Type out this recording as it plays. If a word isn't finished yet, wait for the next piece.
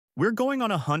We're going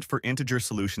on a hunt for integer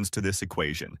solutions to this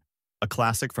equation, a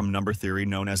classic from number theory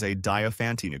known as a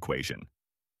Diophantine equation.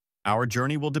 Our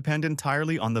journey will depend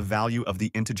entirely on the value of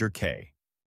the integer k.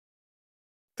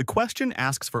 The question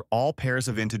asks for all pairs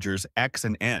of integers x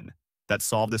and n that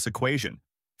solve this equation.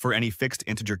 For any fixed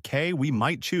integer k we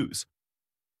might choose.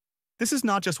 This is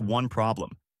not just one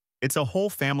problem. It's a whole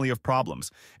family of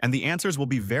problems, and the answers will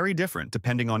be very different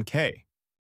depending on k.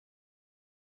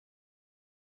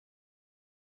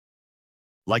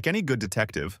 Like any good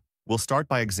detective, we'll start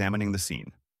by examining the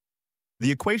scene.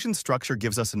 The equation structure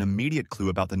gives us an immediate clue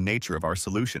about the nature of our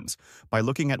solutions by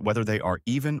looking at whether they are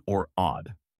even or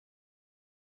odd.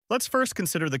 Let's first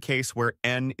consider the case where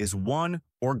n is 1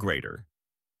 or greater.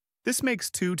 This makes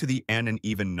 2 to the n an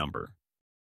even number.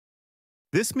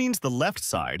 This means the left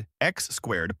side, x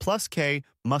squared plus k,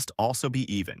 must also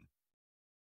be even.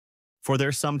 For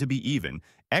their sum to be even,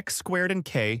 x squared and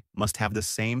k must have the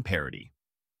same parity.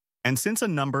 And since a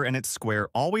number and its square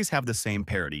always have the same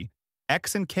parity,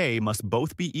 x and k must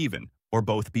both be even or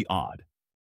both be odd.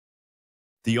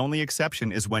 The only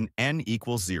exception is when n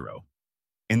equals 0.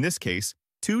 In this case,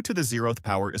 2 to the 0th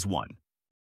power is 1.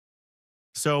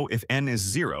 So if n is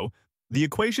 0, the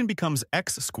equation becomes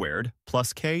x squared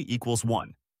plus k equals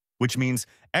 1, which means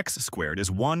x squared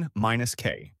is 1 minus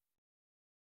k.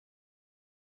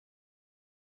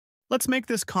 Let's make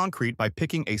this concrete by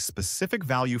picking a specific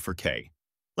value for k.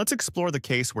 Let's explore the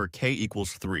case where k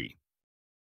equals 3.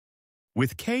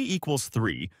 With k equals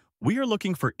 3, we are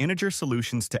looking for integer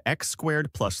solutions to x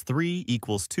squared plus 3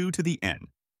 equals 2 to the n.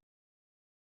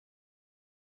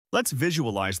 Let's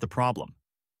visualize the problem.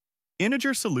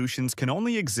 Integer solutions can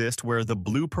only exist where the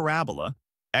blue parabola,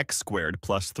 x squared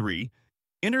plus 3,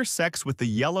 intersects with the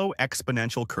yellow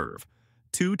exponential curve,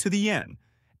 2 to the n,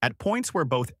 at points where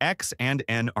both x and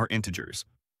n are integers.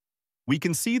 We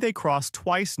can see they cross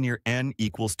twice near n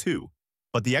equals 2,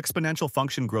 but the exponential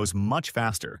function grows much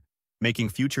faster, making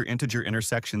future integer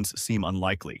intersections seem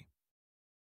unlikely.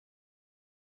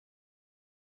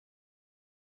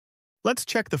 Let's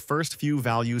check the first few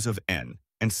values of n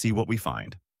and see what we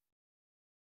find.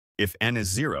 If n is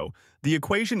 0, the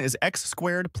equation is x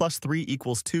squared plus 3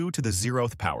 equals 2 to the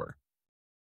 0th power.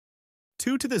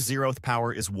 2 to the 0th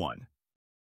power is 1.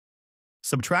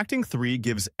 Subtracting 3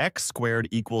 gives x squared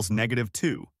equals negative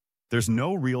 2. There's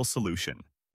no real solution.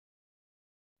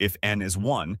 If n is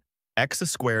 1, x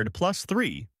squared plus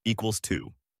 3 equals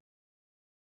 2.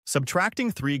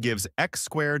 Subtracting 3 gives x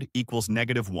squared equals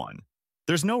negative 1.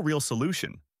 There's no real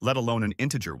solution, let alone an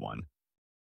integer one.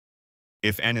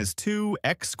 If n is 2,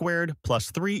 x squared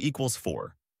plus 3 equals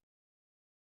 4.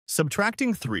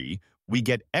 Subtracting 3, we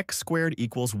get x squared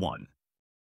equals 1.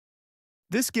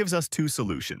 This gives us two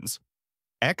solutions.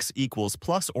 X equals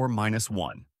plus or minus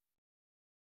 1.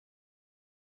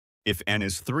 If n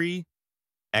is 3,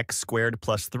 x squared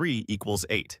plus 3 equals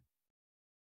 8.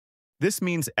 This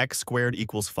means x squared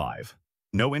equals 5.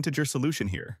 No integer solution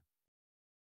here.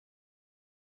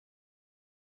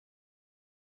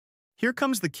 Here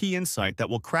comes the key insight that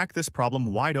will crack this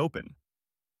problem wide open.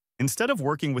 Instead of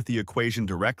working with the equation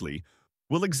directly,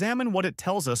 we'll examine what it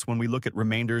tells us when we look at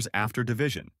remainders after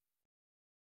division.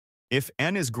 If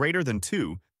n is greater than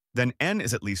 2, then n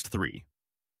is at least 3.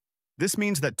 This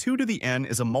means that 2 to the n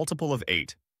is a multiple of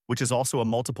 8, which is also a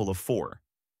multiple of 4.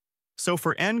 So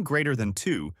for n greater than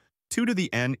 2, 2 to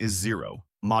the n is 0,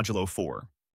 modulo 4.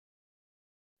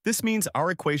 This means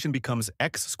our equation becomes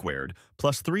x squared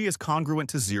plus 3 is congruent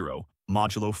to 0,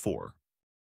 modulo 4.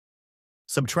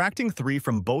 Subtracting 3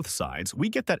 from both sides, we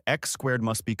get that x squared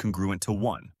must be congruent to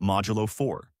 1, modulo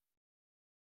 4.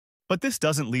 But this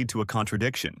doesn't lead to a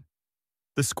contradiction.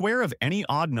 The square of any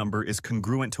odd number is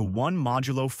congruent to 1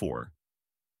 modulo 4.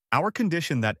 Our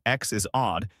condition that x is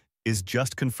odd is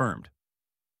just confirmed.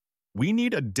 We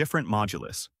need a different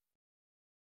modulus.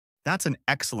 That's an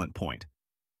excellent point.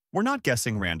 We're not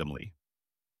guessing randomly.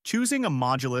 Choosing a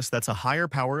modulus that's a higher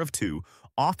power of 2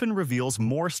 often reveals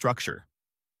more structure.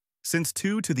 Since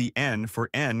 2 to the n for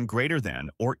n greater than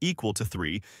or equal to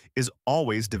 3 is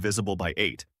always divisible by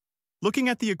 8, looking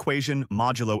at the equation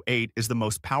modulo 8 is the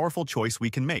most powerful choice we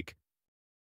can make.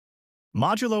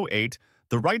 Modulo 8,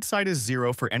 the right side is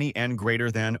 0 for any n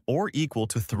greater than or equal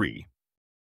to 3.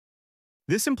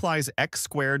 This implies x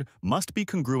squared must be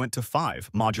congruent to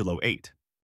 5 modulo 8.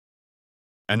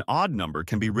 An odd number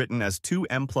can be written as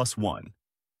 2m plus 1.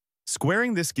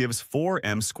 Squaring this gives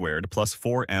 4m squared plus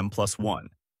 4m plus 1.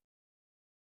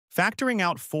 Factoring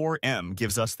out 4m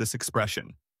gives us this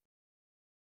expression.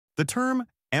 The term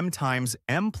m times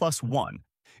m plus 1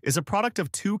 is a product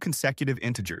of two consecutive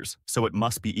integers, so it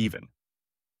must be even.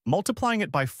 Multiplying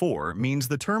it by 4 means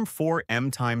the term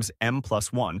 4m times m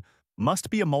plus 1 must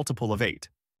be a multiple of 8.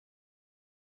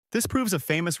 This proves a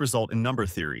famous result in number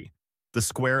theory. The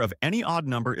square of any odd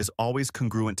number is always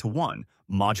congruent to 1,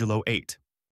 modulo 8.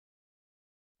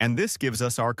 And this gives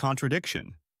us our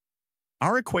contradiction.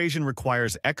 Our equation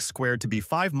requires x squared to be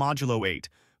 5 modulo 8,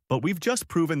 but we've just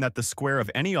proven that the square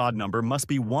of any odd number must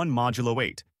be 1 modulo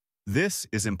 8. This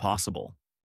is impossible.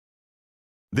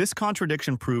 This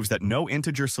contradiction proves that no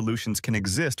integer solutions can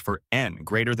exist for n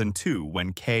greater than 2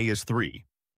 when k is 3.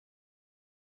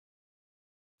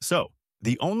 So,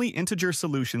 the only integer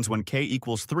solutions when k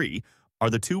equals 3 are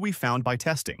the two we found by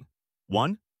testing: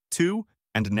 1, 2,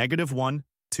 and -1,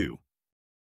 2.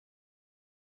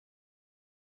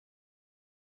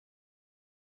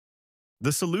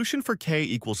 The solution for k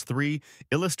equals 3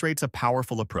 illustrates a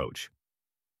powerful approach.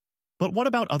 But what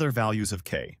about other values of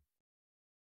k?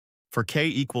 For k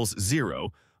equals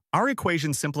 0, our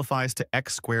equation simplifies to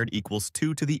x squared equals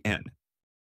 2 to the n.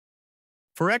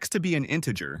 For x to be an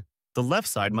integer, the left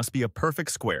side must be a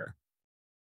perfect square.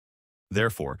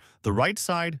 Therefore, the right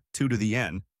side, 2 to the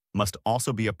n, must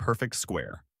also be a perfect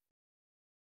square.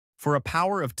 For a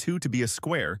power of 2 to be a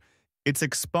square, its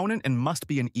exponent must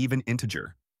be an even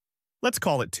integer. Let's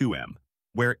call it 2m,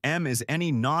 where m is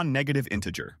any non-negative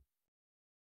integer.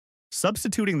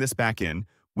 Substituting this back in,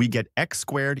 we get x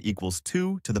squared equals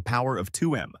 2 to the power of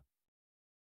 2m.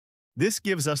 This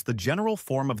gives us the general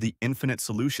form of the infinite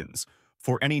solutions.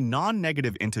 For any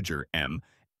non-negative integer m,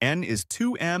 n is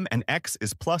 2m and x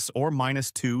is plus or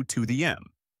minus 2 to the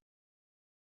m.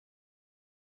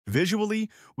 Visually,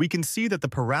 we can see that the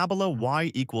parabola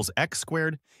y equals x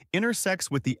squared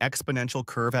intersects with the exponential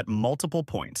curve at multiple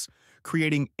points,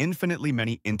 creating infinitely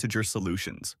many integer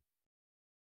solutions.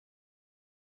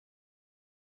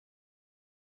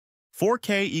 For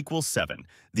k equals 7,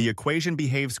 the equation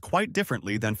behaves quite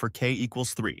differently than for k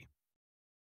equals 3.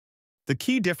 The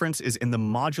key difference is in the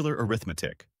modular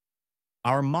arithmetic.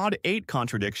 Our mod 8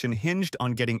 contradiction hinged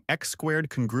on getting x squared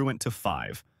congruent to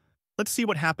 5. Let's see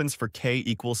what happens for k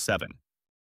equals 7.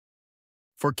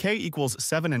 For k equals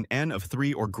 7 and n of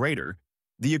 3 or greater,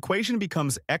 the equation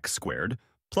becomes x squared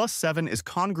plus 7 is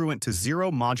congruent to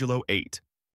 0 modulo 8.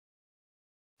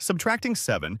 Subtracting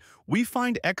 7, we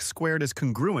find x squared is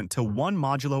congruent to 1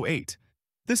 modulo 8.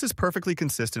 This is perfectly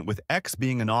consistent with x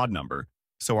being an odd number,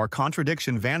 so our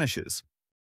contradiction vanishes.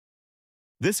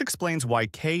 This explains why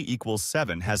k equals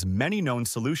 7 has many known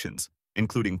solutions,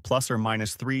 including plus or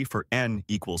minus 3 for n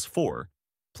equals 4,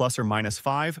 plus or minus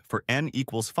 5 for n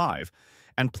equals 5,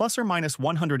 and plus or minus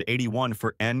 181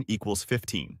 for n equals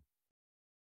 15.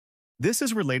 This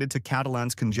is related to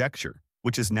Catalan's conjecture,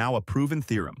 which is now a proven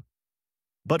theorem.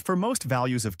 But for most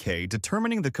values of k,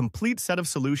 determining the complete set of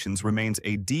solutions remains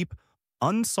a deep,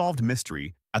 unsolved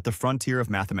mystery at the frontier of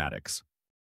mathematics.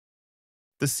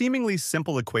 The seemingly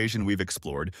simple equation we've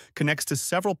explored connects to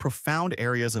several profound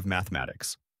areas of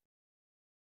mathematics.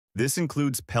 This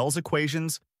includes Pell's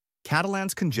equations,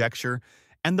 Catalan's conjecture,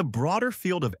 and the broader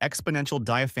field of exponential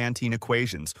Diophantine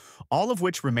equations, all of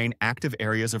which remain active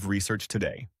areas of research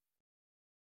today.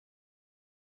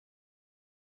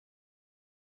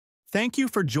 Thank you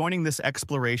for joining this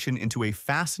exploration into a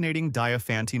fascinating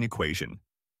Diophantine equation.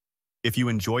 If you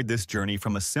enjoyed this journey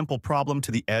from a simple problem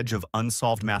to the edge of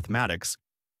unsolved mathematics,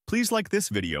 please like this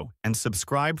video and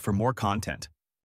subscribe for more content.